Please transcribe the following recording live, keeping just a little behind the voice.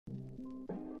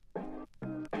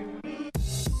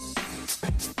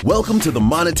Welcome to the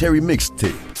Monetary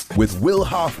Mixtape with Will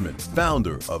Hoffman,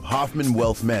 founder of Hoffman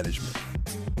Wealth Management.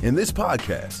 In this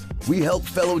podcast, we help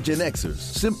fellow Gen Xers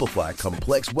simplify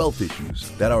complex wealth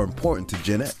issues that are important to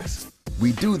Gen X.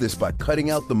 We do this by cutting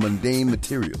out the mundane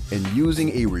material and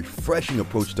using a refreshing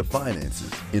approach to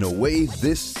finances in a way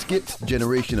this skipped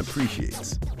generation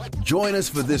appreciates. Join us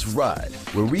for this ride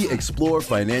where we explore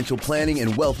financial planning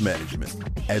and wealth management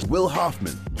as Will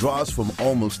Hoffman draws from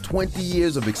almost 20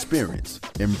 years of experience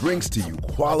and brings to you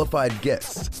qualified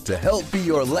guests to help be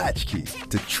your latchkey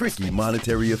to tricky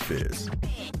monetary affairs.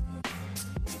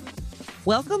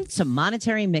 Welcome to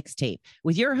Monetary Mixtape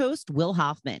with your host, Will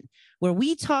Hoffman, where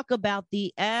we talk about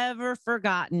the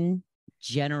ever-forgotten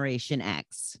Generation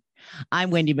X.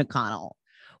 I'm Wendy McConnell.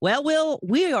 Well, Will,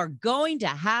 we are going to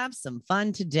have some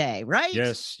fun today, right?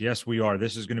 Yes, we are.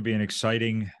 This is going to be an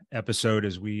exciting episode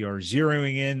as we are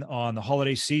zeroing in on the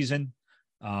holiday season.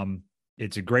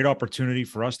 It's a great opportunity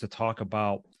for us to talk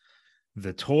about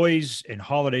the toys and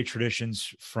holiday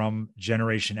traditions from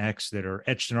Generation X that are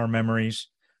etched in our memories.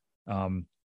 We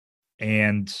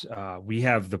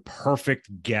have the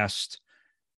perfect guest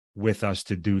with us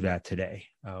to do that today.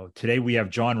 Today we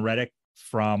have Jon Reddick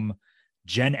from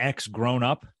Gen X Grown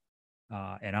Up,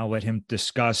 and I'll let him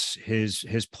discuss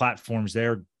his platforms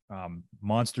there.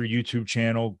 Monster YouTube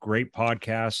channel, great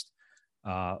podcast,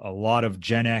 a lot of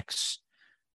Gen X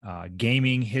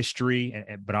gaming history,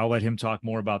 but I'll let him talk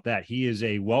more about that. He is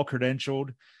a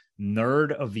well-credentialed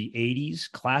nerd of the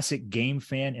 80s, classic game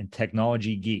fan, and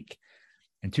technology geek.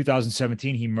 In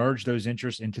 2017, he merged those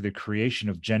interests into the creation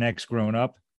of Gen X Grown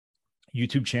Up,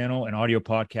 YouTube channel and audio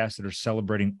podcasts that are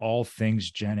celebrating all things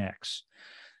Gen X.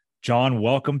 Jon,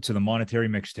 welcome to the Monetary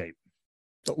Mixtape.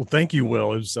 Well, thank you,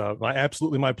 Will. It was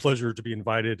absolutely my pleasure to be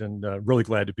invited and really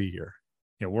glad to be here.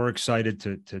 Yeah, we're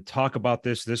excited to talk about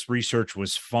this. This research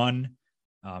was fun,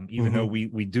 even though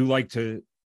we do like to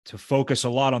focus a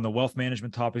lot on the wealth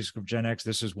management topics of Gen X.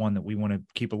 This is one that we want to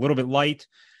keep a little bit light,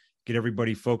 get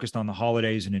everybody focused on the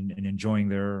holidays and enjoying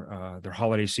their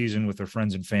holiday season with their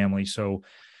friends and family. So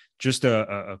just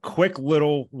a quick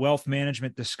little wealth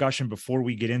management discussion before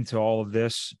we get into all of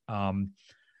this.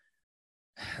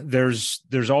 There's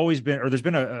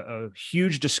been a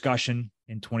huge discussion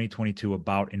in 2022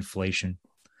 about inflation.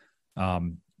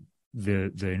 The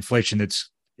inflation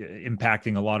that's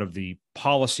impacting a lot of the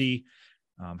policy,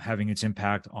 having its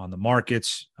impact on the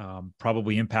markets,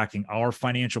 probably impacting our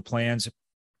financial plans,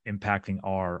 impacting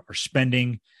our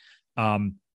spending.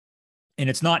 And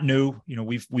it's not new. You know,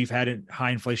 we've had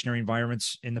high inflationary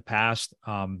environments in the past.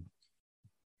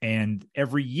 And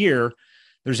every year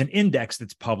there's an index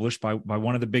that's published by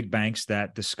one of the big banks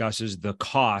that discusses the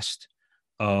cost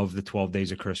of the 12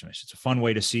 days of Christmas. It's a fun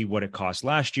way to see what it cost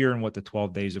last year and what the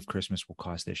 12 days of Christmas will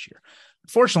cost this year.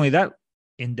 Unfortunately, that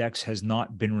index has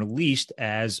not been released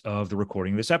as of the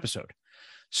recording of this episode.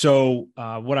 So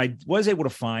what I was able to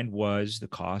find was the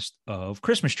cost of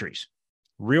Christmas trees,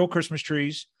 real Christmas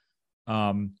trees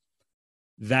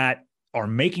that are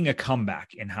making a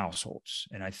comeback in households.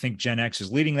 And I think Gen X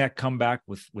is leading that comeback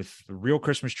with the real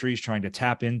Christmas trees, trying to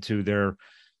tap into their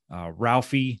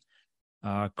Ralphie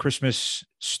Christmas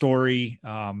story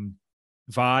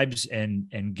vibes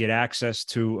and get access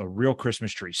to a real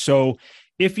Christmas tree. So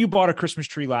if you bought a Christmas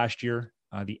tree last year,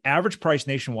 the average price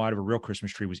nationwide of a real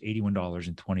Christmas tree was $81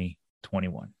 in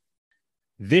 2021.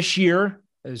 This year,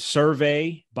 the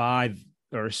survey of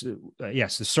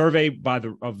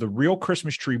the Real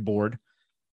Christmas Tree Board,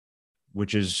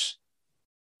 which is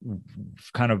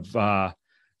kind of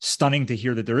stunning to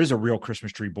hear that there is a real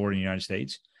Christmas tree board in the United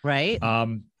States. Right.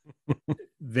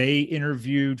 They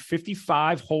interviewed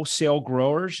 55 wholesale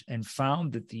growers and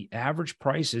found that the average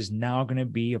price is now going to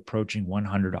be approaching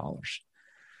 $100.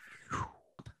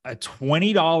 A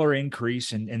 $20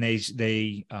 increase, and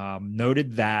they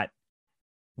noted that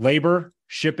labor,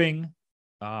 shipping,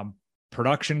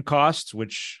 production costs,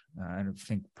 which I don't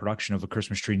think production of a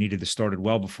Christmas tree needed to started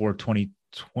well before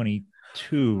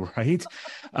 2022, right?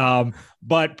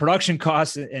 But production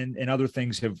costs and other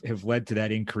things have led to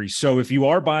that increase. So if you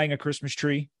are buying a Christmas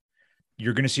tree,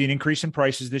 you're going to see an increase in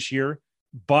prices this year.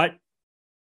 But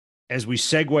as we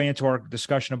segue into our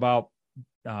discussion about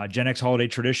Gen X holiday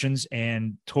traditions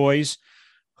and toys,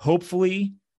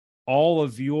 hopefully all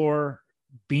of your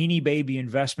Beanie Baby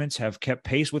investments have kept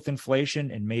pace with inflation,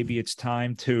 and maybe it's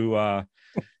time to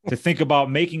think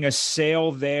about making a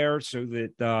sale there so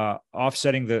that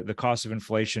offsetting the cost of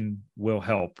inflation will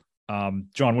help.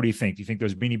 Jon, what do you think? Do you think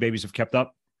those Beanie Babies have kept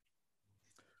up?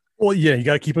 Well, yeah, you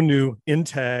got to keep a new in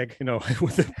tag,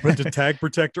 with the tag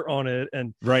protector on it.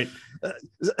 And Right.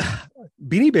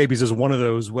 Beanie Babies is one of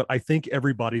those, what I think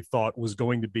everybody thought was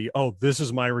going to be, oh, this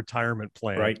is my retirement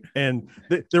plan. Right. And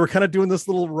they were kind of doing this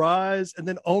little rise, and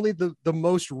then only the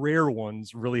most rare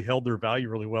ones really held their value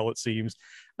really well, it seems.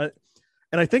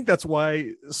 And I think that's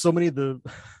why so many of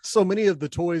the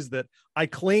toys that I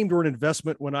claimed were an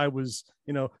investment when I was,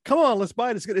 come on, let's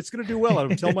buy it. It's going to do well. I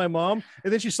would tell my mom,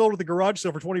 and then she sold it at the garage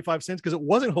sale for 25 cents because it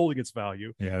wasn't holding its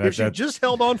value. Yeah, if she just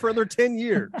held on for another 10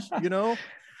 years,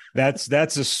 That's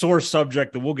a sore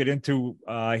subject that we'll get into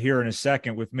here in a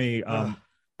second with me.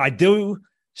 I do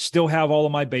still have all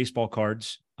of my baseball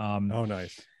cards. Oh,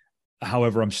 nice.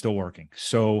 However, I'm still working.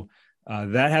 So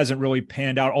that hasn't really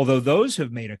panned out, although those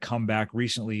have made a comeback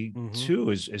recently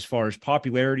too, as far as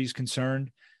popularity is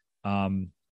concerned. And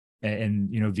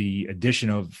the addition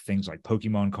of things like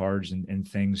Pokemon cards and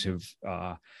things have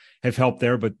helped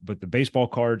there. But the baseball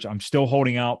cards, I'm still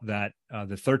holding out that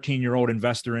the 13-year-old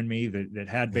investor in me that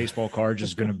had baseball cards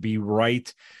is going to be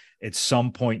right at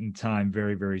some point in time,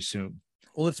 very, very soon.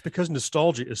 Well, it's because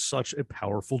nostalgia is such a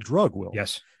powerful drug, Will.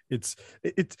 Yes. It's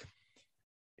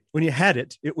when you had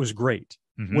it, it was great.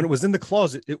 Mm-hmm. When it was in the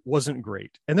closet, it wasn't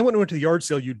great. And then when it went to the yard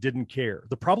sale, you didn't care.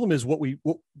 The problem is what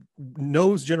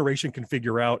No's generation can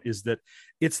figure out is that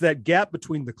it's that gap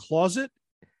between the closet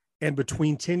and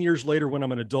between 10 years later when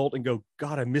I'm an adult and go,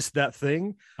 God, I missed that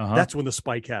thing. That's when the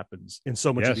spike happens in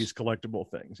so much of these collectible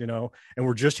things, and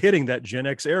we're just hitting that Gen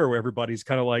X era where everybody's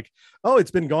kind of like, oh,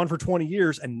 it's been gone for 20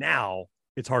 years. And now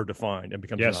it's hard to find and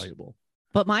becomes valuable.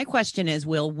 But my question is,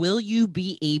 will you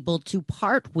be able to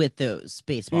part with those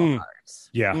baseball cards?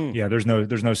 Yeah. Yeah. There's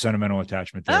no sentimental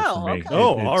attachment there for me. Okay.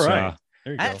 Oh, all right.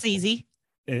 That's easy.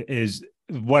 Is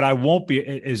what I won't be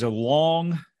is a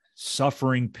long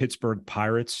suffering Pittsburgh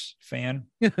Pirates fan.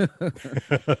 It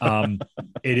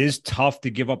is tough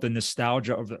to give up the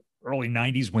nostalgia of the early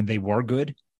 90s when they were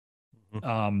good.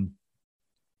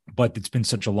 But it's been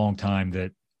such a long time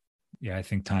that, I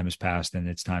think time has passed and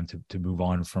it's time to move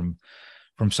on from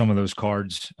some of those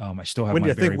cards. I still have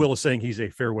Wendy, I think Will is saying he's a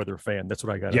fair weather fan. That's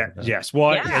what I got. Yeah. Yes.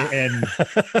 Well, and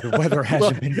the weather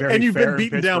hasn't been very and you've fair been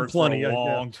beaten down plenty for a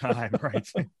long time. Right.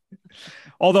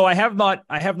 Although I have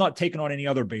not taken on any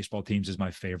other baseball teams as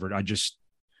my favorite. I just,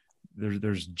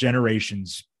 there's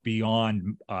generations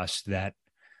beyond us that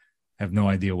have no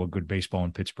idea what good baseball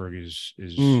in Pittsburgh is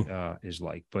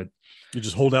like, but you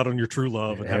just hold out on your true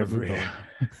love and have it.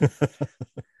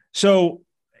 So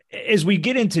as we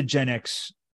get into Gen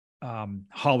X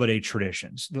holiday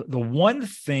traditions, the one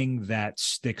thing that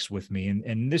sticks with me,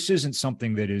 and this isn't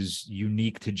something that is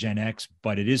unique to Gen X,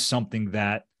 but it is something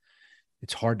that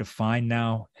it's hard to find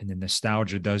now, and the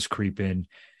nostalgia does creep in,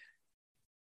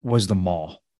 was the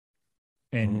mall.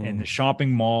 And the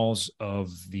shopping malls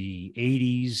of the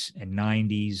 80s and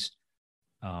 90s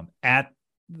at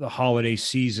the holiday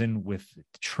season with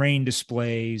the train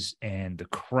displays and the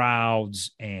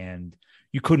crowds, and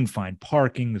you couldn't find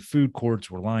parking. The food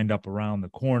courts were lined up around the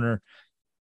corner.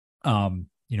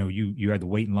 You had to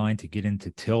wait in line to get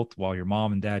into Tilt while your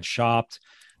mom and dad shopped.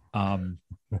 And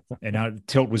now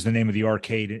Tilt was the name of the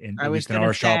arcade at least in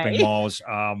our shopping malls.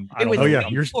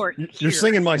 You're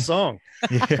singing my song.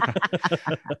 Yeah.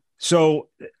 So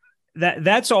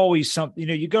that's always something,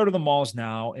 you go to the malls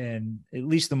now, and at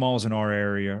least the malls in our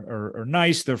area are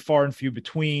nice. They're far and few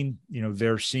between.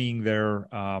 They're seeing their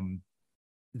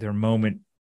moment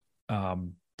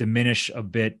diminish a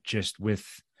bit just with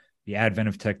the advent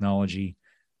of technology.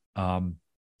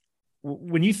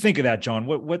 When you think of that, John,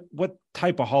 what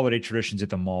type of holiday traditions at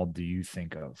the mall do you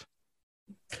think of?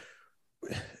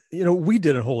 We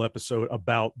did a whole episode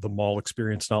about the mall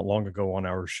experience not long ago on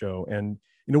our show. And,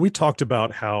 we talked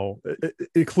about how,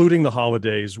 including the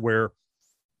holidays, where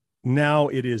now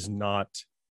it is not,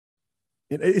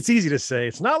 it's easy to say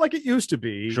it's not like it used to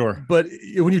be. Sure. But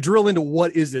when you drill into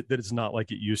what is it that it's not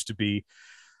like it used to be,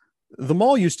 the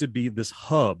mall used to be this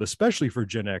hub, especially for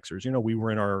Gen Xers. We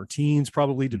were in our teens,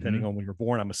 probably, depending on when you're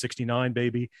born. I'm a 69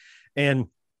 baby. And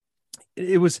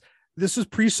this was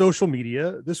pre-social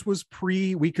media. This was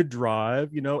we could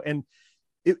drive, and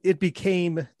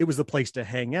it was the place to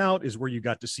hang out, is where you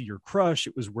got to see your crush.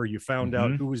 It was where you found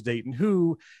out who was dating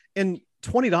who. And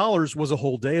 $20 was a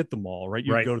whole day at the mall, right?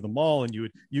 You'd go to the mall and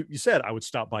you said, I would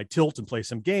stop by Tilt and play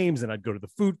some games. Then I'd go to the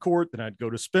food court. Then I'd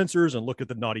go to Spencer's and look at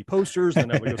the naughty posters.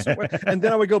 Then I would go somewhere. And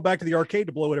then I would go back to the arcade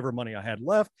to blow whatever money I had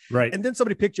left. Right. And then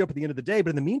somebody picked you up at the end of the day. But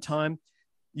in the meantime,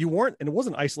 you weren't, and it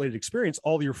wasn't an isolated experience.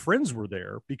 All your friends were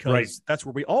there because that's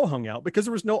where we all hung out, because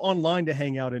there was no online to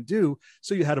hang out and do.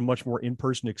 So you had a much more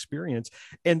in-person experience.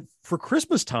 And for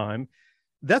Christmas time,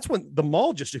 that's when the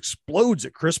mall just explodes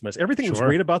at Christmas. Everything was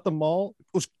great about the mall. It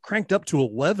was cranked up to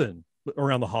 11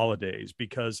 around the holidays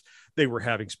because they were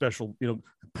having special,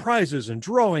 prizes and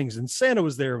drawings, and Santa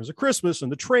was there. It was a Christmas,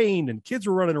 and the train, and kids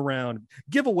were running around,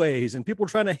 giveaways, and people were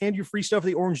trying to hand you free stuff at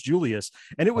the Orange Julius.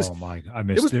 And it was,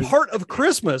 part of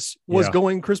Christmas was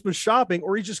going Christmas shopping,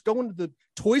 or you just going to the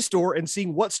toy store and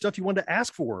seeing what stuff you wanted to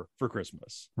ask for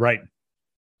Christmas. Right.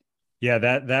 Yeah.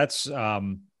 That's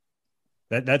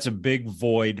a big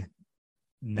void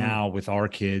now with our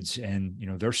kids, and,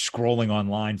 they're scrolling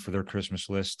online for their Christmas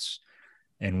lists.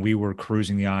 And we were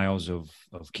cruising the aisles of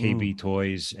KB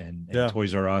Toys and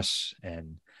Toys R Us.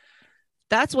 And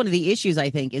that's one of the issues, I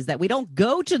think, is that we don't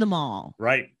go to the mall.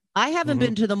 Right. I haven't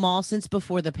been to the mall since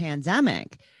before the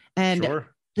pandemic. And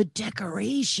the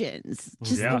decorations,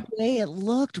 just the way it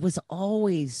looked was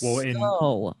always so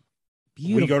beautiful.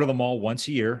 We go to the mall once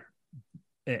a year,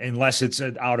 unless it's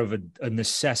out of a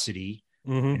necessity.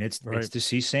 And it's to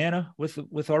see Santa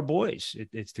with our boys.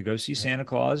 It's to go see Santa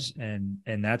Claus, and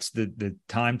that's the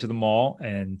time to the mall.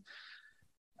 And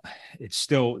it's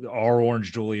still, our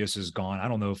Orange Julius is gone. I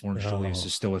don't know if Orange Julius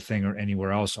is still a thing or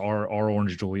anywhere else. Our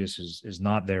Orange Julius is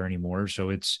not there anymore. So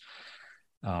it's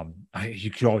you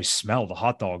could always smell the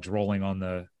hot dogs rolling on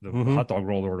the hot dog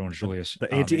roller at Orange Julius.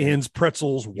 The Auntie Anne's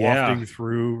pretzels wafting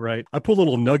through, right? I pulled a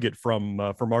little nugget from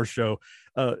our show.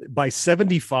 By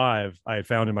 75, I had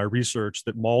found in my research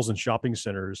that malls and shopping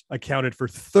centers accounted for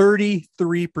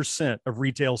 33% of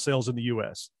retail sales in the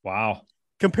U.S. Wow.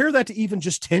 Compare that to even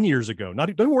just 10 years ago.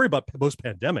 Don't worry about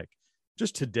post-pandemic.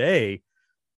 Just today,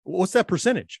 what's that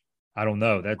percentage? I don't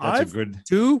know. That's 5, a good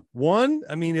 2, 1.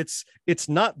 I mean, it's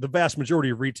not the vast majority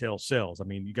of retail sales. I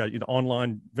mean, you got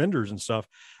online vendors and stuff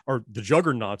are the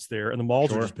juggernauts there, and the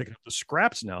malls are just picking up the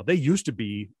scraps now. They used to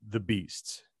be the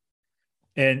beasts.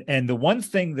 And the one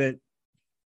thing that,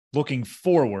 looking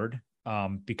forward,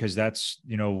 because that's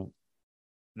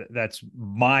that's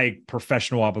my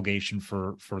professional obligation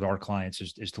for our clients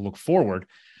is to look forward.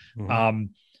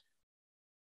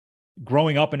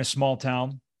 Growing up in a small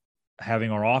town,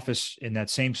 having our office in that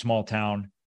same small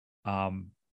town,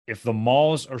 if the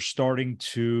malls are starting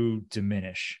to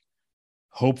diminish,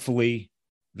 hopefully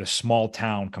the small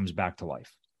town comes back to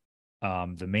life.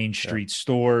 The Main Street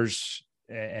stores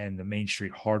and the Main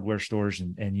Street hardware stores,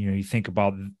 and you think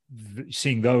about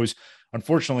seeing those.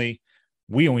 Unfortunately,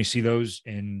 we only see those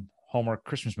in Hallmark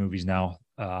Christmas movies now.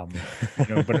 But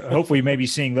hopefully maybe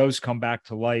seeing those come back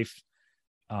to life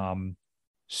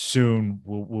soon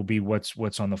will be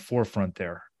what's on the forefront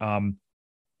there.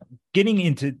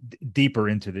 Getting deeper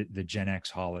into the Gen X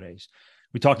holidays.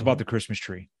 We talked about the Christmas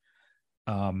tree.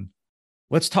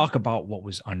 Let's talk about what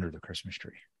was under the Christmas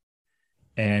tree.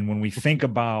 And when we think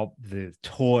about the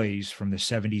toys from the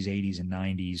 70s, 80s, and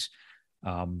 90s,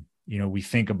 we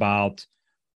think about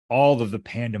all of the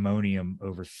pandemonium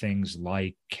over things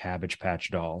like Cabbage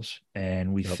Patch Dolls.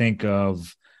 And we think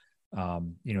of,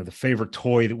 the favorite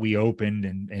toy that we opened,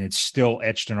 and it's still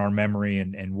etched in our memory.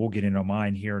 And we'll get into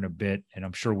mine here in a bit. And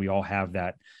I'm sure we all have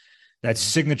that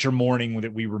signature morning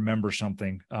that we remember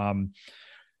something.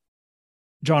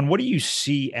 John, what do you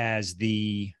see as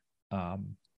the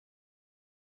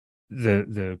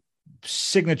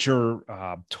signature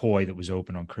toy that was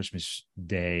open on Christmas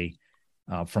Day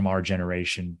from our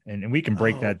generation? And we can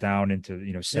break that down into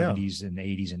 70s and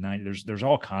 80s and 90s. There's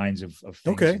all kinds of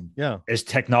things. Okay. As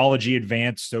technology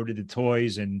advanced, so did the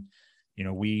toys. And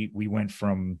we went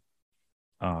from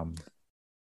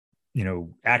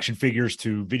action figures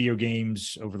to video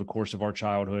games over the course of our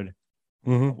childhood.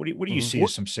 What do you see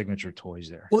as some signature toys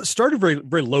there? Well, it started very,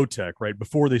 very low tech, right?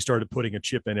 Before they started putting a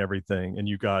chip in everything, and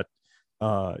you got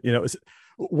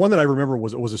one that I remember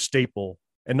was a staple,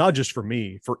 and not just for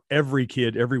me, for every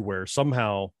kid everywhere.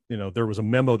 Somehow, there was a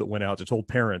memo that went out that told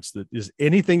parents that is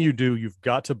anything you do, you've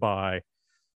got to buy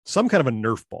some kind of a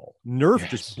Nerf ball. Nerf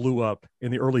just blew up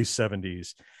in the early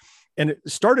 70s, and it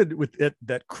started with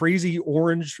that crazy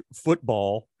orange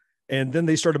football. And then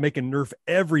they started making Nerf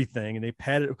everything, and they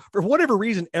padded, for whatever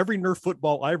reason, every Nerf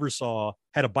football I ever saw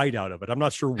had a bite out of it. I'm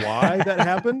not sure why that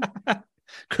happened.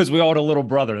 Because we all had a little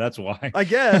brother. That's why. I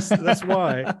guess that's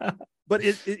why. But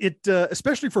it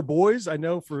especially for boys, I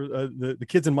know for the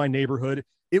kids in my neighborhood,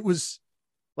 it was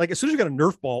like, as soon as you got a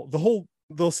Nerf ball,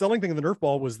 the selling thing of the Nerf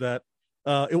ball was that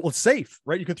it was safe,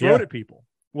 right? You could throw it at people.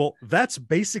 Well, that's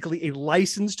basically a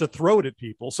license to throw it at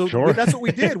people. So that's what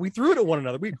we did. We threw it at one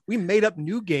another. We made up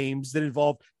new games that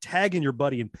involved tagging your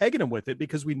buddy and pegging him with it,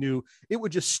 because we knew it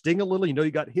would just sting a little.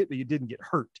 You got hit, but you didn't get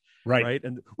hurt. Right.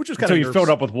 And which was kind until of you filled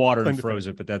up with water and thing. froze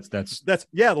it. But that's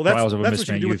yeah. Well, that's trials of a what you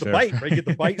misspent do with youth the there. bite, right? You get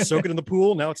the bite, soak it in the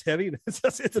pool. Now it's heavy. It's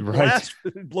a Right. blast.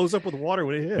 It blows up with water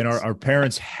when it hits. And our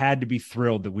parents had to be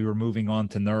thrilled that we were moving on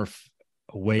to Nerf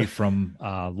away from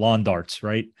lawn darts,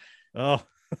 right? Oh,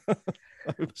 I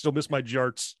still miss my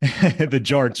jarts. The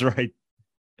jarts, right?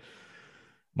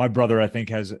 My brother, I think,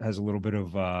 has a little bit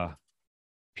of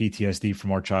PTSD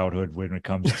from our childhood when it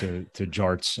comes to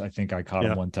jarts. I think I caught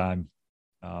him one time.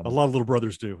 A lot of little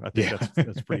brothers do. I think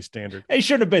that's pretty standard. He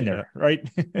shouldn't have been there, right?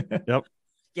 Yep.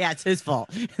 Yeah, it's his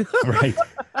fault. Right.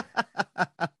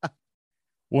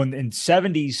 When in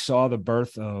 70s saw the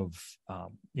birth of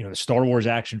the Star Wars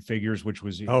action figures, which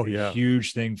was a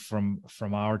huge thing from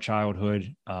our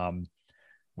childhood.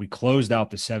 We closed out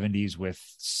the 70s with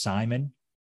Simon.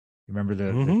 Remember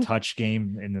the touch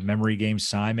game and the memory game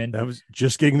Simon? That was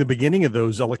just getting the beginning of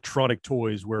those electronic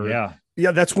toys where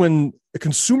that's when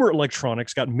consumer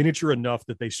electronics got miniature enough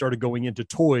that they started going into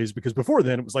toys, because before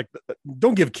then it was like,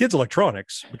 don't give kids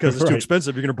electronics because it's too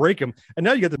expensive. You're going to break them. And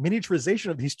now you got the miniaturization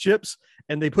of these chips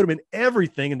and they put them in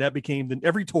everything. And that became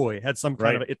every toy had some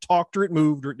kind of, it talked or it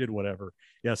moved or it did whatever.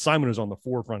 Yeah. Simon was on the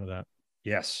forefront of that.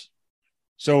 Yes.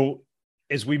 So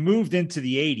as we moved into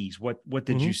the 80s, what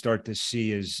did you start to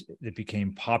see as it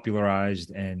became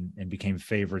popularized and became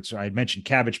favorites? So I had mentioned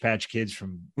Cabbage Patch Kids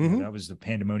from that was the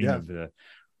pandemonium of the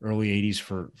early 80s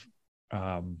for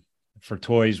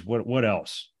toys. What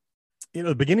else?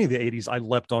 The beginning of the 80s, I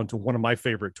leapt onto one of my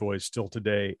favorite toys still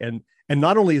today. And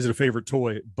not only is it a favorite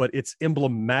toy, but it's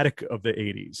emblematic of the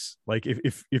 80s. Like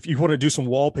if you want to do some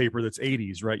wallpaper that's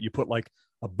 80s, right? You put like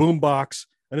a boombox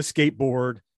and a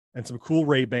skateboard and some cool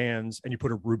Ray-Bans, and you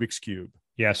put a Rubik's Cube.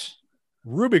 Yes.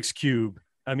 Rubik's Cube.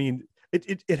 I mean,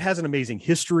 it has an amazing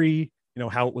history,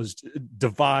 how it was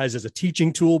devised as a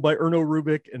teaching tool by Erno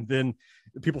Rubik. And then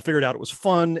people figured out it was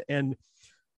fun. And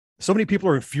so many people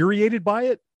are infuriated by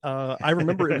it. I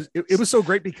remember it was so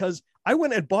great because I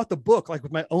went and bought the book like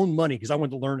with my own money because I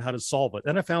wanted to learn how to solve it.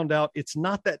 And I found out it's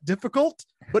not that difficult,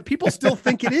 but people still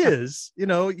think it is. It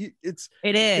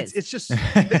is. It's just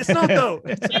it's not though.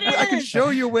 I can show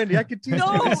you, Wendy. I can teach you.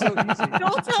 It's so easy.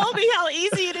 Don't tell me how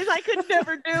easy it is. I could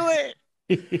never do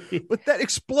it. But that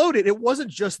exploded. It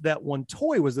wasn't just that one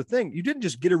toy was the thing. You didn't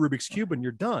just get a Rubik's Cube and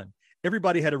you're done.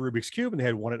 Everybody had a Rubik's Cube and they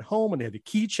had one at home and they had the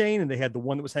keychain and they had the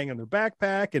one that was hanging on their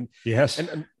backpack. And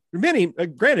and many,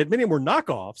 granted, many of them were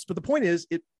knockoffs, but the point is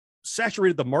it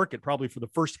saturated the market probably for the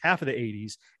first half of the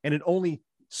 80s and it only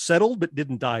settled, but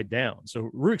didn't die down.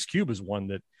 So Rubik's Cube is one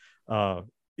that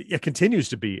it continues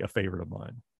to be a favorite of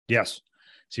mine. Yes.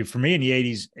 See, for me in the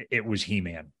 80s, it was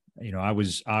He-Man. I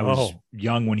was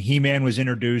young when He-Man was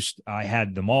introduced. I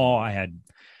had them all. I had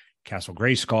Castle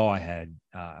Grayskull. I had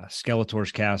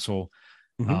Skeletor's Castle.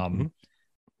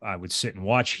 I would sit and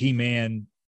watch He-Man.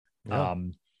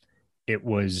 It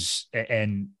was,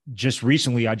 and just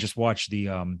recently I just watched the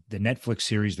Netflix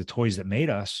series, The Toys That Made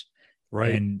Us.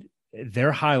 Right. And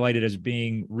they're highlighted as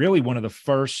being really one of the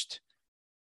first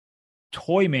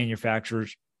toy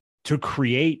manufacturers to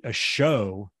create a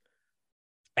show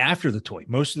after the toy.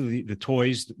 Most of the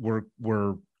toys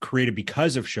were created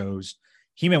because of shows.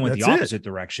 He-Man went the opposite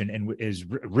direction and is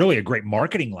really a great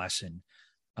marketing lesson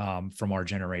from our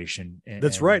generation.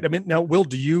 That's right. I mean, now, Will,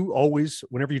 do you always,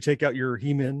 whenever you take out your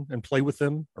He-Man and play with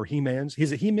them, or He-Mans,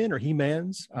 is it He-Man or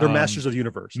He-Mans? They're Masters of the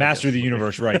Universe. Master of the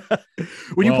Universe, right.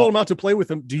 When you pull them out to play with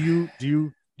them, do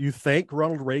you thank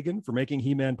Ronald Reagan for making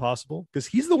He-Man possible? Because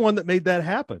he's the one that made that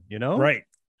happen, Right.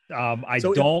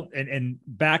 And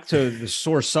back to the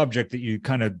sore subject that you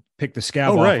kind of picked the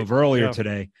scab off of earlier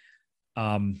today.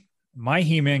 My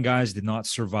He-Man guys did not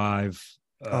survive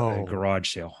a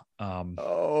garage sale. And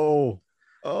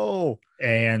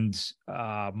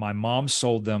my mom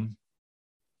sold them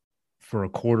for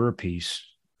 $0.25 a piece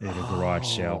at a garage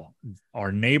sale.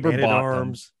 Our neighbor bought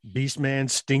them. Beastman,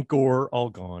 Stinkor, all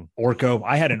gone. Orko.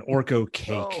 I had an Orko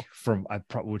cake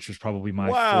which was probably my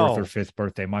 4th or 5th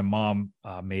birthday. My mom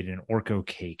made an Orko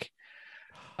cake.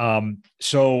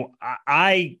 So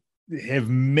I have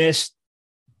missed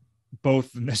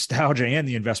both the nostalgia and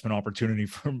the investment opportunity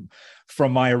from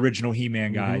my original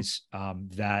He-Man guys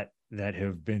that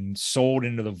have been sold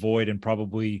into the void and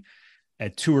probably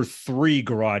at 2 or 3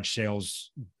 garage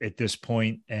sales at this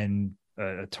point, and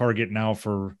a target now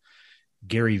for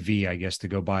Gary V, I guess, to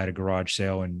go buy at a garage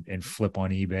sale and flip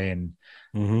on eBay.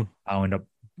 And I'll end up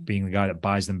being the guy that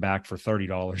buys them back for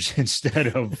 $30 instead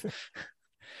of.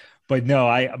 But no,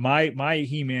 my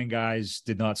He-Man guys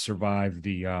did not survive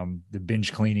the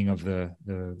binge cleaning of the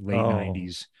late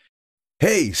 90s.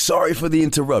 Hey, sorry for the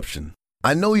interruption.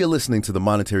 I know you're listening to the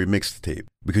Monetary Mixtape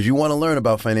because you want to learn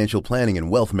about financial planning and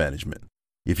wealth management.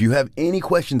 If you have any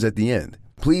questions at the end,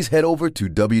 please head over to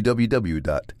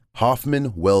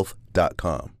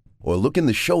www.hoffmanwealth.com or look in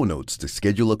the show notes to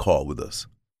schedule a call with us.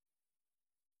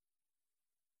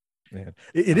 Man,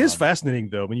 it is fascinating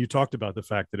though when you talked about the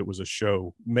fact that it was a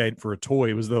show made for a toy.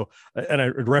 It was though, and I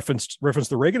referenced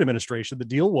the Reagan administration. The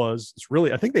deal was, it's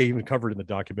really, I think they even covered in the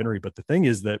documentary. But the thing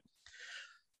is that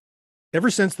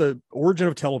ever since the origin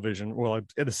of television, well, in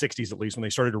the 60s at least, when they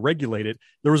started to regulate it,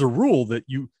 there was a rule that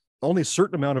only a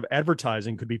certain amount of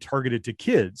advertising could be targeted to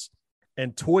kids,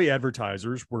 and toy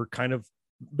advertisers were kind of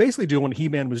basically doing what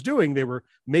He-Man was doing. They were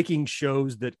making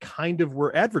shows that kind of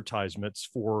were advertisements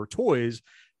for toys.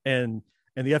 And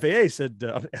the FAA said,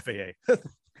 FAA,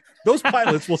 those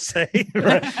pilots will say,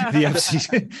 right, the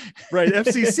FCC, right,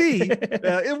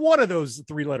 FCC, in one of those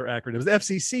 3-letter acronyms, the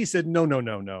FCC said,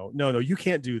 no, you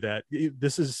can't do that.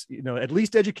 This is, at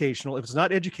least educational. If it's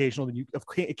not educational, then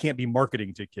it can't be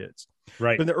marketing to kids.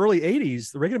 Right. But in the early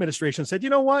 80s, the Reagan administration said, you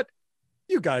know what?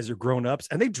 You guys are grown-ups,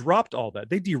 and they dropped all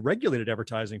that. They deregulated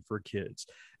advertising for kids.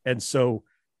 And so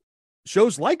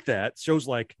shows like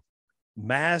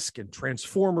Mask and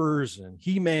Transformers and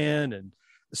He-Man and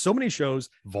so many shows,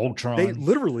 Voltron, they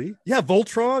literally,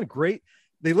 Voltron, great.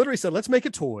 They literally said, let's make a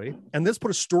toy and let's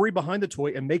put a story behind the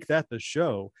toy and make that the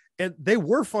show. And they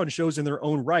were fun shows in their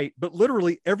own right, but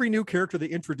literally every new character they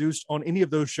introduced on any of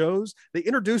those shows, they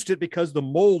introduced it because the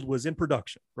mold was in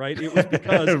production, right? It was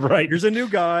because right. Here's a new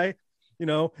guy,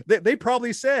 they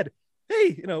probably said,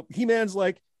 hey, He-Man's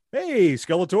like, hey,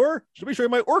 Skeletor, let me show you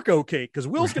my Orko cake, because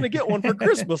Will's going to get one for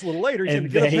Christmas a little later. He's going to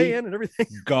get a pan and everything.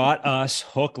 Got us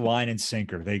hook, line, and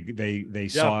sinker. They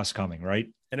saw us coming, right?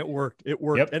 And it worked.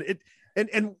 Yep.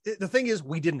 And the thing is,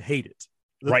 we didn't hate it.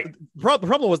 Right. The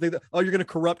problem was you're going to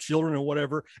corrupt children or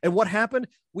whatever. And what happened?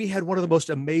 We had one of the most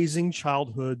amazing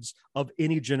childhoods of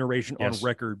any generation on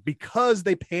record, because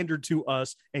they pandered to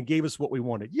us and gave us what we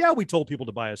wanted. Yeah, we told people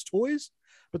to buy us toys,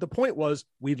 but the point was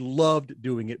we loved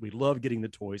doing it. We loved getting the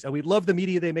toys, and we loved the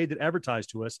media they made that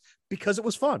advertised to us because it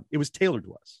was fun. It was tailored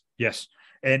to us. Yes.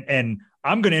 And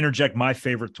I'm going to interject my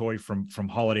favorite toy from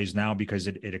holidays now, because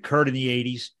it occurred in the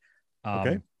 80s.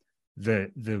 Okay.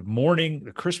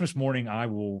 The Christmas morning, I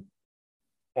will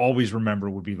always remember,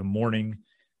 would be the morning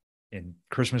in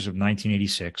Christmas of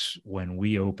 1986 when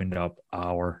we opened up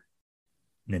our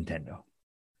Nintendo.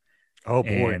 Oh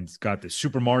boy. And got the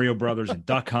Super Mario Brothers and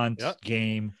Duck Hunt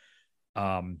game.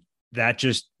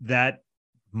 That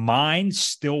mine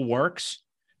still works.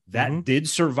 That did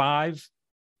survive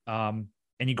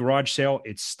any garage sale.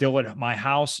 It's still at my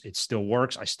house. It still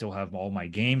works. I still have all my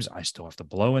games. I still have to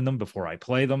blow in them before I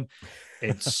play them.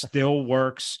 It still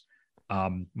works.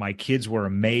 My kids were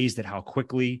amazed at how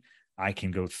quickly I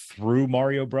can go through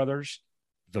Mario Brothers.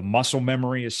 The muscle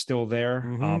memory is still there.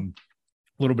 A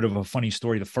little bit of a funny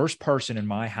story. The first person in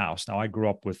my house, now I grew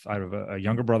up with, I have a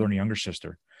younger brother and a younger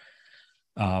sister.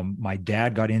 My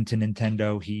dad got into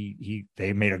Nintendo.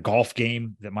 They made a golf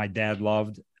game that my dad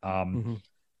loved.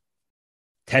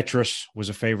 Tetris was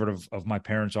a favorite of my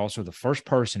parents. Also, the first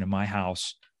person in my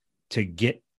house to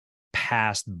get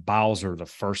past Bowser the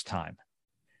first time,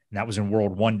 and that was in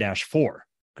World 1-4,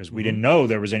 because we didn't know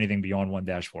there was anything beyond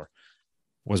 1-4,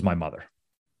 was my mother.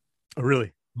 Oh,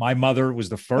 really? My mother was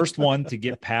the first one to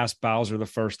get past Bowser the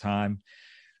first time.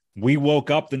 We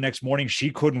woke up the next morning. She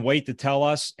couldn't wait to tell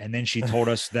us. And then she told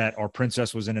us that our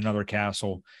princess was in another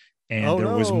castle, and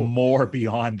there was more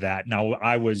beyond that. Now,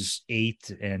 I was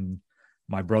 8 and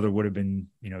my brother would have been,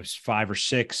 5 or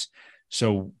 6.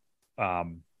 So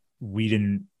we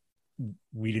didn't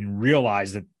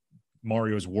realize that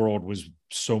Mario's world was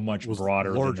so much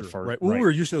broader, larger, than the first. Right. Well, we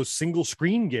were used to those single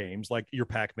screen games like your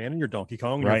Pac-Man and your Donkey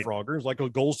Kong and your Froggers, like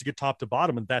goals to get top to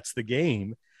bottom, and that's the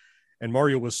game. And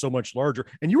Mario was so much larger.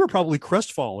 And you were probably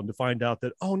crestfallen to find out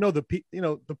that, oh no, the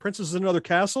princess is in another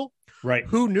castle. Right.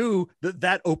 Who knew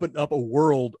that opened up a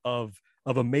world of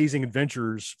amazing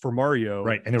adventures for Mario.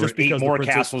 Right. And there were 8 more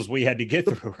castles we had to get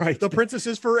through. Right. The princess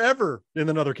is forever in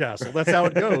another castle. That's how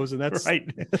it goes. And that's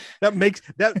right.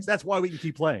 That's why we can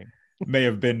keep playing. May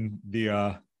have been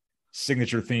the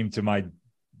signature theme to my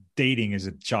dating as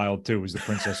a child too, was the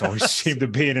princess always seemed to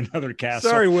be in another castle.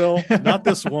 Sorry, Will, not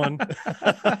this one.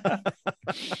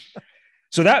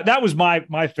 So that was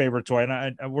my favorite toy,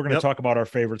 and we're going to talk about our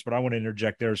favorites, but I want to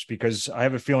interject theirs because I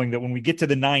have a feeling that when we get to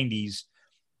the 90s,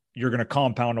 you're going to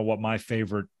compound on what my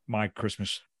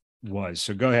Christmas was.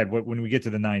 So go ahead. When we get to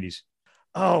the 90s.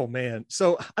 Oh man.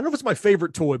 So I don't know if it's my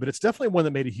favorite toy, but it's definitely one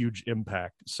that made a huge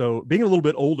impact. So being a little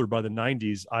bit older by the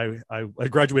 90s, I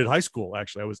graduated high school.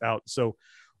 Actually, I was out. So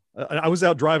I was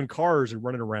out driving cars and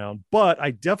running around, but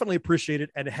I definitely appreciated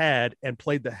and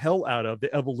played the hell out of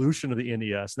the evolution of the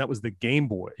NES. And that was the Game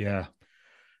Boy. Yeah.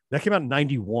 That came out in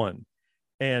 91.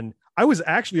 And I was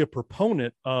actually a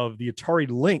proponent of the Atari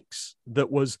Lynx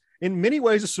that was in many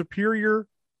ways a superior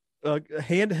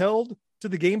handheld to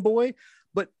the Game Boy.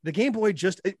 But the Game Boy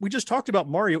we just talked about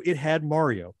Mario. It had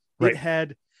Mario. Right. It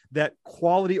had that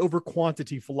quality over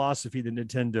quantity philosophy that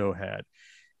Nintendo had.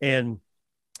 And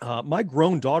my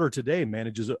grown daughter today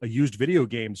manages a used video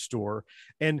game store,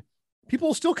 and people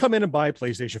will still come in and buy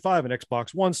PlayStation 5 and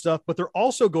Xbox One stuff, but they're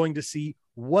also going to see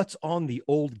what's on the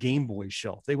old Game Boy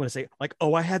shelf. They want to say like,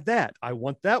 oh, I had that. I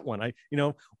want that one.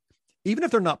 Even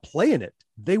if they're not playing it,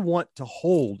 they want to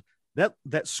hold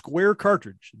that square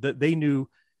cartridge that they knew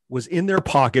was in their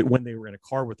pocket when they were in a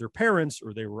car with their parents,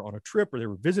 or they were on a trip, or they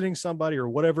were visiting somebody or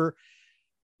whatever.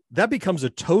 That becomes a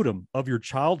totem of your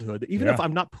childhood. Even if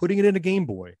I'm not putting it in a Game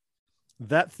Boy,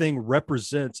 that thing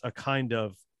represents a kind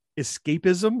of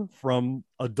escapism from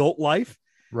adult life.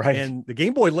 Right. And the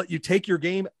Game Boy let you take your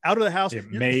game out of the house. It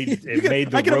made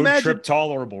the road trip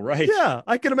tolerable, right? Yeah.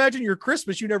 I can imagine your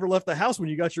Christmas. You never left the house when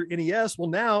you got your NES. Well,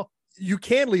 now you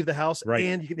can leave the house, right,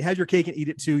 and you can have your cake and eat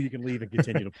it too. You can leave and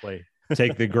continue to play.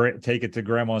 Take it to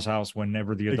grandma's house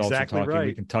whenever the adults are talking. Right.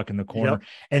 We can tuck in the corner.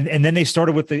 Yep. And then they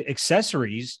started with the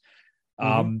accessories.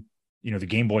 The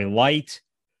Game Boy Light,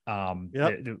 and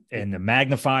the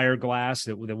magnifier glass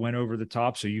that went over the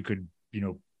top, so you could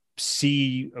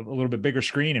see a little bit bigger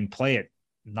screen and play at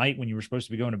night when you were supposed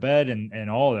to be going to bed, and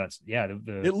all of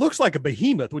that. It looks like a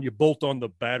behemoth when you bolt on the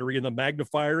battery and the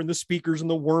magnifier and the speakers and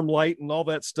the worm light and all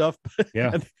that stuff.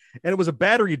 Yeah. and it was a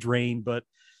battery drain, but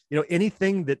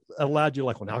anything that allowed you,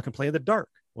 like, well, now I can play in the dark.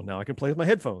 Well, now I can play with my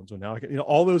headphones. Well, now I can,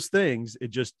 all those things.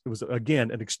 It was,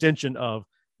 again, an extension of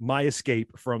my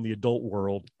escape from the adult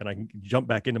world, and I can jump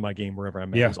back into my game wherever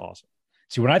I'm at. It was awesome.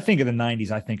 See, when I think of the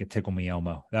 90s, I think of Tickle Me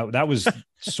Elmo. That was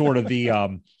sort of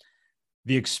the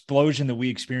explosion that we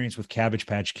experienced with Cabbage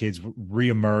Patch Kids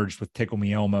reemerged with Tickle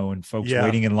Me Elmo, and folks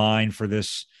waiting in line for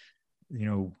this,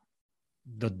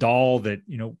 the doll that,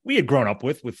 we had grown up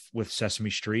with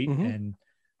Sesame Street. Mm-hmm. And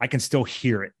I can still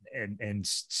hear it and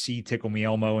see Tickle Me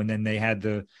Elmo. And then they had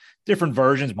the different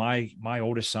versions. My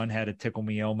oldest son had a Tickle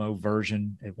Me Elmo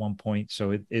version at one point.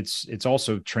 So it's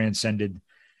also transcended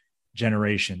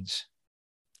generations.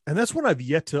 And that's what I've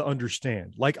yet to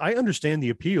understand. Like, I understand the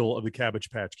appeal of the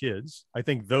Cabbage Patch Kids. I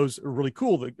think those are really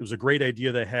cool. It was a great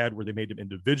idea they had where they made them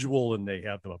individual and they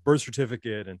have them a birth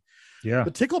certificate.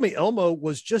 But Tickle Me Elmo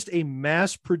was just a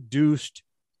mass produced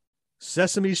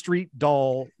Sesame Street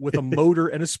doll with a motor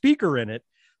and a speaker in it.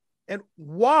 And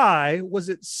why was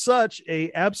it such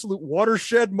a absolute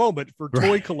watershed moment for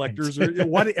toy collectors?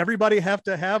 Why did everybody have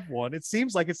to have one? It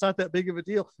seems like it's not that big of a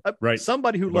deal.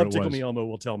 Somebody who loved Tickle Me Elmo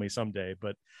will tell me someday,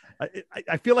 but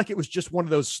I feel like it was just one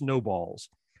of those snowballs,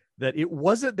 that it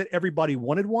wasn't that everybody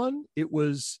wanted one. It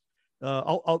was,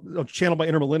 I'll channel my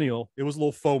inner millennial. It was a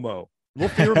little FOMO, a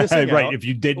little fear of missing out. Right. If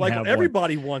you didn't have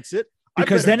everybody wants it.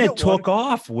 Because then it took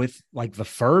off with, like, the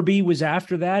Furby was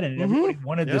after that, and everybody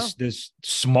wanted this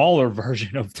smaller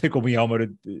version of Tickle Me Elmo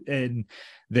and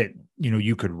that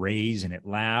you could raise and it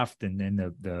laughed, and then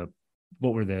the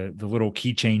what were the little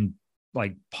keychain,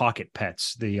 like, pocket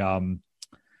pets, the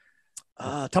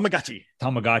Tamagotchi,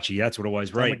 that's what it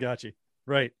was, right? Tamagotchi,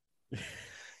 right.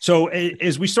 So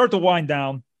as we start to wind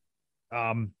down,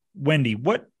 Wendy,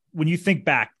 when you think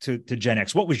back to Gen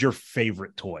X, what was your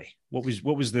favorite toy? What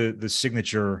was the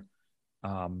signature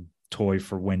toy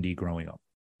for Wendy growing up?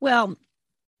 Well,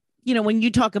 when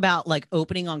you talk about, like,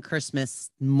 opening on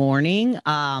Christmas morning,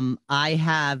 I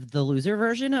have the loser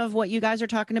version of what you guys are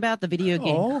talking about, the video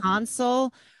game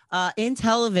console in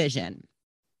television.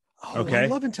 Okay. I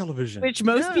love Intellivision. Which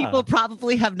most people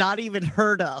probably have not even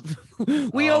heard of.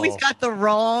 We always got the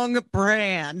wrong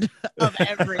brand of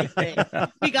everything.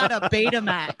 We got a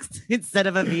Betamax instead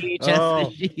of a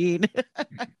VHS machine.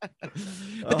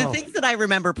 But the things that I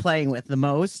remember playing with the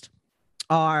most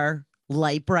are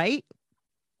Light Bright.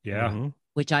 Yeah. Mm-hmm.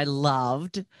 Which I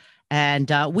loved. And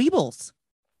Weebles.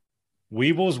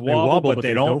 Weebles wobble, but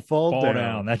they don't fall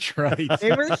down. That's right.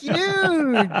 They were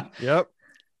huge. Yep.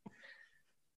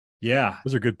 Yeah,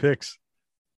 those are good picks.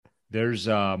 There's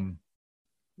and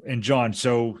John,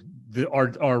 so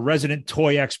our resident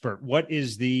toy expert,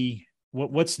 what's the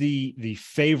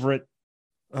favorite?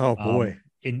 Oh boy,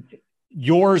 in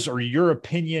yours or your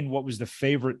opinion, what was the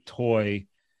favorite toy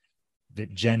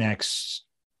that Gen X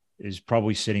is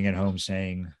probably sitting at home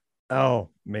saying, "Oh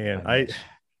man,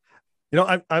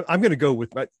 I'm going to go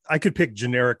with I could pick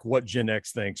generic what Gen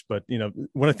X thinks, but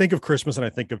when I think of Christmas and I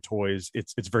think of toys,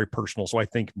 it's very personal. So I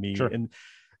think me. Sure. And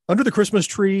under the Christmas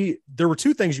tree, there were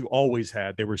two things you always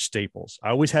had. They were staples. I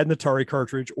always had an Atari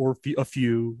cartridge or a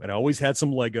few, and I always had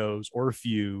some Legos or a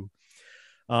few.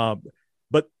 But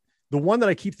the one that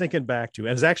I keep thinking back to,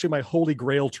 and is actually my holy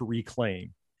grail to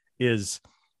reclaim, is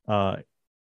I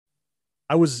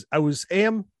was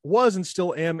and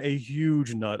still am a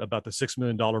huge nut about the $6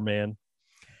 Million Man.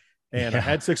 And I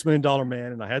had $6 Million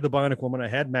Man, and I had the Bionic Woman, I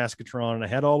had Maskatron, and I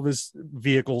had all of his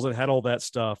vehicles and had all that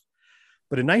stuff.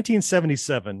 But in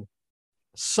 1977,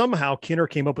 somehow Kenner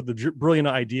came up with the brilliant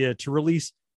idea to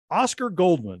release Oscar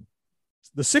Goldman,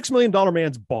 the $6 Million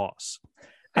Man's boss.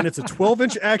 And it's a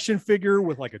 12-inch action figure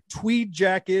with like a tweed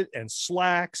jacket and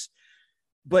slacks.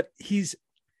 But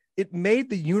it made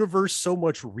the universe so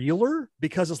much realer,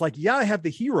 because it's like, yeah, I have the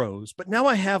heroes, but now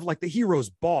I have like the hero's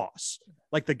boss,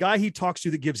 like the guy he talks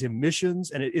to that gives him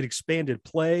missions, and it expanded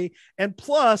play. And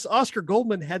plus, Oscar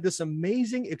Goldman had this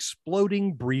amazing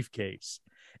exploding briefcase.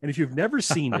 And if you've never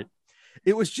seen it,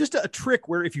 it was just a trick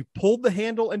where if you pulled the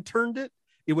handle and turned it,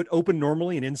 it would open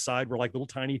normally, and inside were like little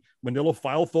tiny manila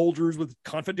file folders with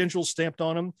confidential stamped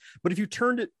on them. But if you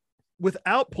turned it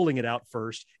without pulling it out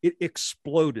first, it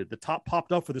exploded. The top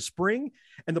popped off with a spring,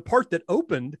 and the part that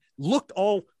opened looked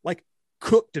all like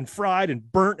cooked and fried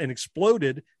and burnt and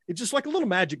exploded. It's just like a little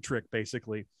magic trick,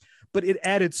 basically. But it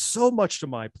added so much to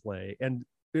my play, and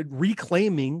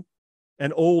reclaiming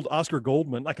an old Oscar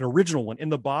Goldman, like an original one in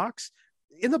the box.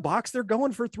 In the box, they're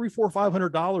going for $300,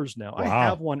 $400, $500 now. Wow. I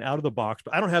have one out of the box,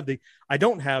 but I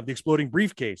don't have the exploding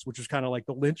briefcase, which is kind of like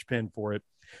the linchpin for it.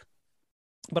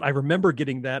 But I remember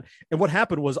getting that. And what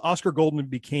happened was Oscar Goldman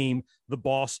became the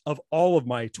boss of all of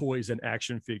my toys and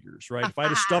action figures, right? If I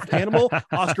had a stuffed animal,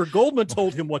 Oscar Goldman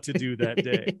told him what to do that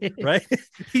day, right?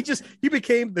 He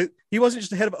wasn't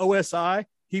just the head of OSI.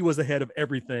 He was the head of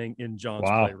everything in John's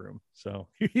playroom. So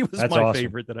he was my awesome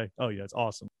favorite it's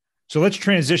awesome. So let's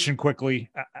transition quickly.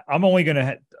 I'm only going to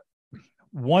have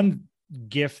one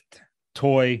gift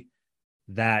toy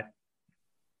that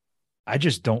I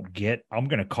just don't get. I'm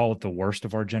going to call it the worst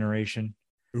of our generation.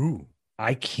 Ooh,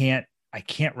 I can't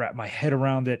wrap my head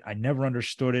around it. I never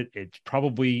understood it. It's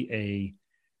probably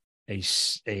a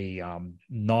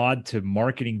nod to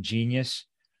marketing genius.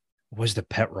 Was the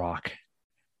Pet Rock.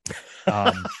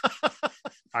 I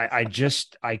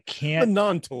can't.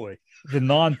 The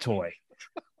non-toy.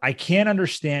 I can't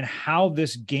understand how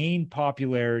this gained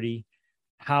popularity,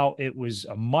 how it was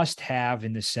a must-have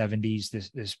in the 70s,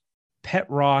 this Pet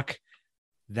Rock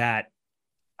that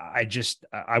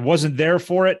I wasn't there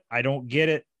for it. I don't get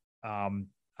it. I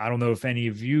don't know if any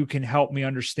of you can help me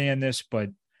understand this,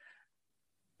 but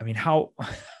I mean, how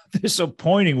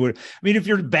disappointing if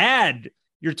you're bad,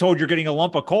 you're told you're getting a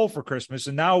lump of coal for Christmas,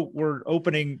 and now we're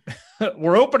opening up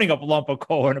a lump of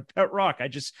coal and a Pet Rock. I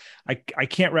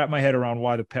can't wrap my head around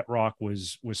why the Pet Rock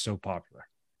was so popular.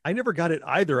 I never got it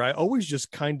either. I always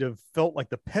just kind of felt like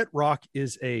the Pet Rock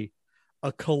is a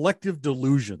collective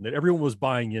delusion that everyone was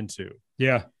buying into.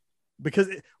 Yeah. Because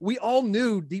we all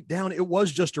knew deep down it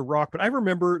was just a rock. But I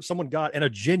remember someone got a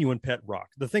genuine Pet Rock.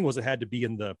 The thing was, it had to be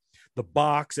in the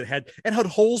box. It had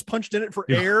holes punched in it for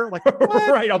air. Like,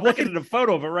 right. I'm looking at a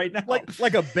photo of it right now.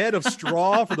 Like a bed of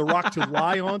straw for the rock to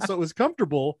lie on. So it was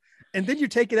comfortable. And then you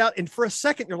take it out, and for a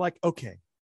second you're like, okay,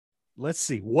 let's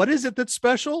see. What is it that's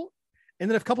special? And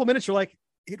then a couple of minutes, you're like,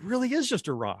 it really is just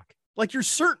a rock. Like, you're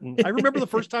certain. I remember the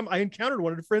first time I encountered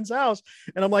one at a friend's house,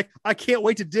 and I'm like, I can't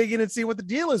wait to dig in and see what the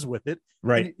deal is with it.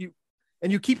 Right.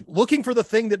 And you keep looking for the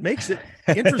thing that makes it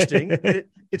interesting.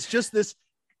 It's just this,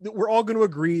 that we're all going to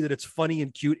agree that it's funny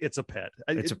and cute. It's a pet.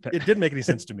 It didn't make any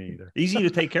sense to me either. Easy to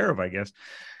take care of, I guess.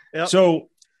 Yep. So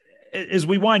as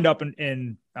we wind up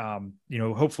and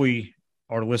hopefully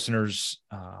our listeners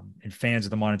and fans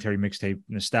of the Monetary Mixtape,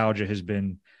 nostalgia has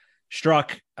been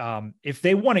struck. If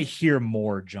they want to hear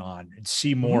more, Jon, and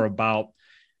see more about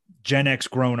Gen X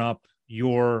grown up,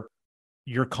 your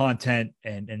content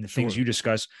and the things you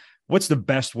discuss, what's the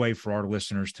best way for our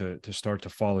listeners to start to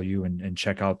follow you and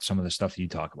check out some of the stuff that you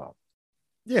talk about?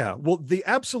 Yeah, well, the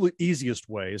absolute easiest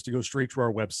way is to go straight to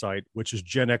our website, which is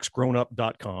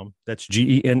genxgrownup.com. That's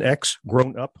GENX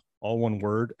grown up, all one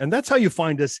word. And that's how you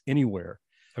find us anywhere.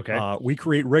 Okay. We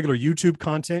create regular YouTube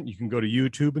content. You can go to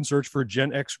YouTube and search for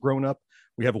Gen X Grown Up.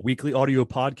 We have a weekly audio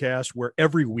podcast where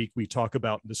every week we talk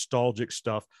about nostalgic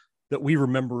stuff that we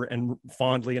remember and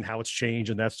fondly, and how it's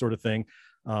changed and that sort of thing.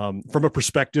 From a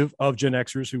perspective of Gen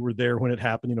Xers who were there when it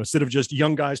happened, instead of just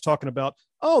young guys talking about,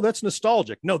 oh, that's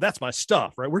nostalgic. No, that's my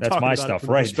stuff, right? That's talking about stuff, it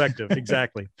from perspective.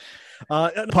 Exactly.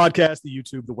 The podcast, the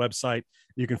YouTube, the website,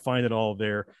 you can find it all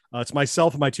there. It's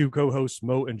myself and my two co-hosts,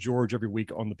 Mo and George, every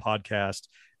week on the podcast.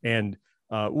 And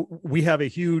we have a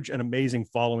huge and amazing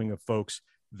following of folks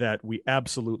that we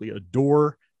absolutely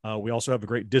adore. We also have a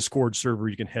great Discord server.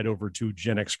 You can head over to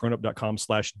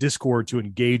genxgrownup.com/Discord to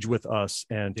engage with us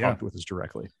and talk with us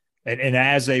directly. And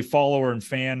as a follower and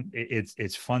fan,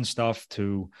 it's fun stuff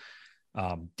to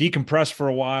decompress for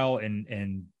a while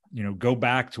and go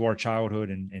back to our childhood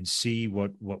and see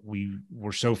what we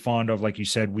were so fond of. Like you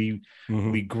said, we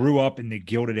grew up in the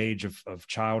gilded age of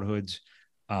childhoods.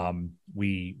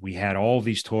 We had all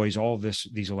these toys, all of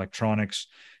these electronics,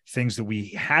 things that we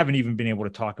haven't even been able to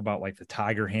talk about, like the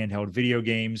Tiger handheld video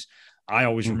games. I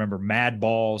always remember Mad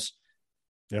Balls.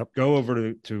 Yep. Go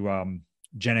over to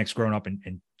Gen X Grown Up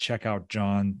and check out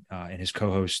Jon and his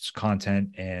co-hosts'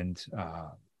 content and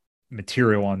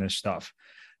material on this stuff.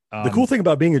 The cool thing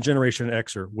about being a Generation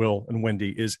Xer, Will and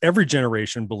Wendy, is every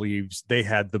generation believes they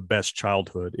had the best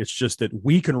childhood. It's just that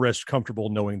we can rest comfortable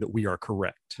knowing that we are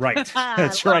correct. Right.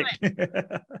 That's right.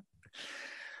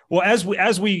 Well,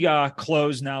 as we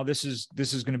close now, this is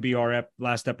going to be our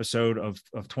last episode of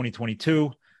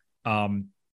 2022.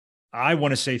 I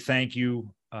want to say thank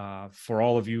you for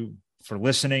all of you for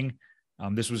listening.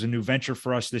 This was a new venture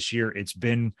for us this year. It's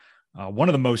been one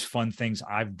of the most fun things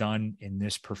I've done in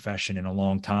this profession in a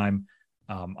long time.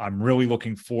 I'm really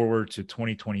looking forward to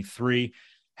 2023,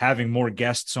 having more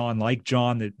guests on like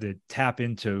Jon that tap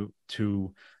into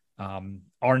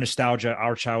our nostalgia,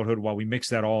 our childhood, while we mix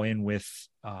that all in with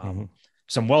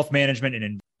some wealth management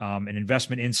and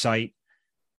investment insight,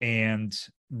 and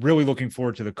really looking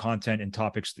forward to the content and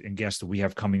topics and guests that we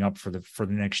have coming up for the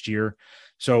next year.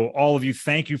 So all of you,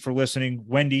 thank you for listening.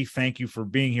 Wendy, thank you for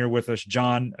being here with us.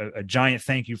 Jon, a giant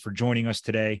thank you for joining us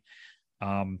today.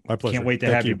 My pleasure. Can't wait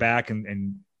to have you back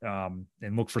and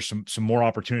look for some more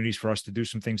opportunities for us to do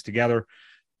some things together.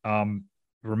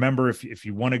 Remember, if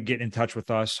you want to get in touch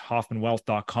with us,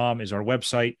 hoffmanwealth.com is our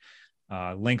website.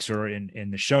 Links are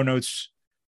in the show notes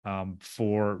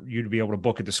for you to be able to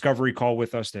book a discovery call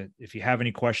with us, that if you have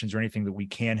any questions or anything that we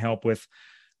can help with.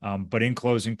 But in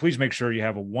closing, please make sure you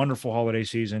have a wonderful holiday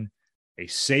season, a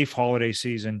safe holiday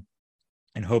season,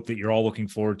 and hope that you're all looking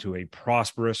forward to a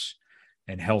prosperous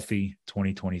and healthy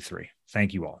 2023.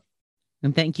 Thank you all.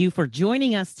 And thank you for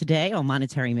joining us today on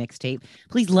Monetary Mixtape.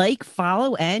 Please like,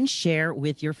 follow, and share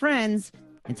with your friends.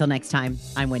 Until next time,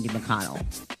 I'm Wendy McConnell.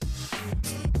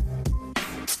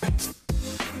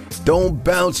 Don't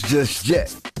bounce just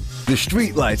yet. The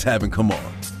street lights haven't come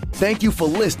on. Thank you for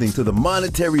listening to the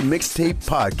Monetary Mixtape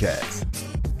podcast.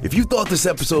 If you thought this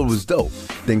episode was dope,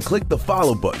 then click the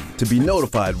follow button to be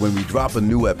notified when we drop a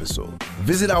new episode.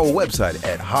 Visit our website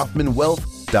at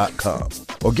hoffmanwealth.com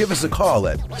or give us a call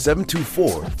at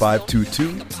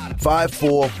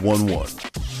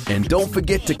 724-522-5411. And don't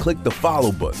forget to click the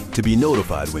follow button to be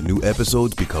notified when new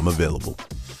episodes become available.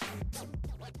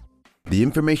 The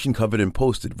information covered and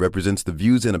posted represents the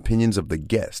views and opinions of the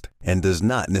guest and does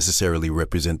not necessarily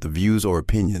represent the views or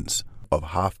opinions of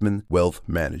Hoffman Wealth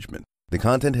Management. The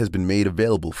content has been made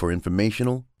available for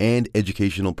informational and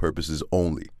educational purposes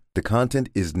only. The content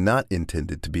is not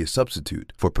intended to be a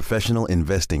substitute for professional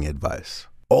investing advice.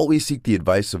 Always seek the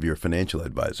advice of your financial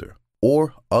advisor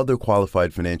or other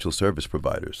qualified financial service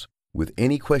providers with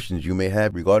any questions you may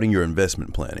have regarding your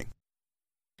investment planning.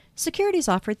 Securities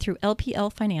offered through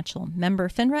LPL Financial, member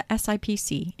FINRA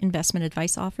SIPC. Investment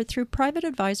advice offered through Private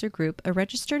Advisor Group, a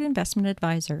registered investment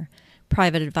advisor.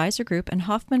 Private Advisor Group and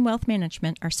Hoffman Wealth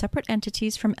Management are separate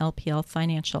entities from LPL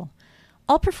Financial.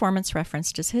 All performance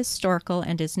referenced is historical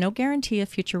and is no guarantee of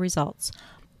future results.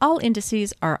 All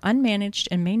indices are unmanaged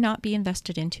and may not be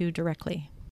invested into directly.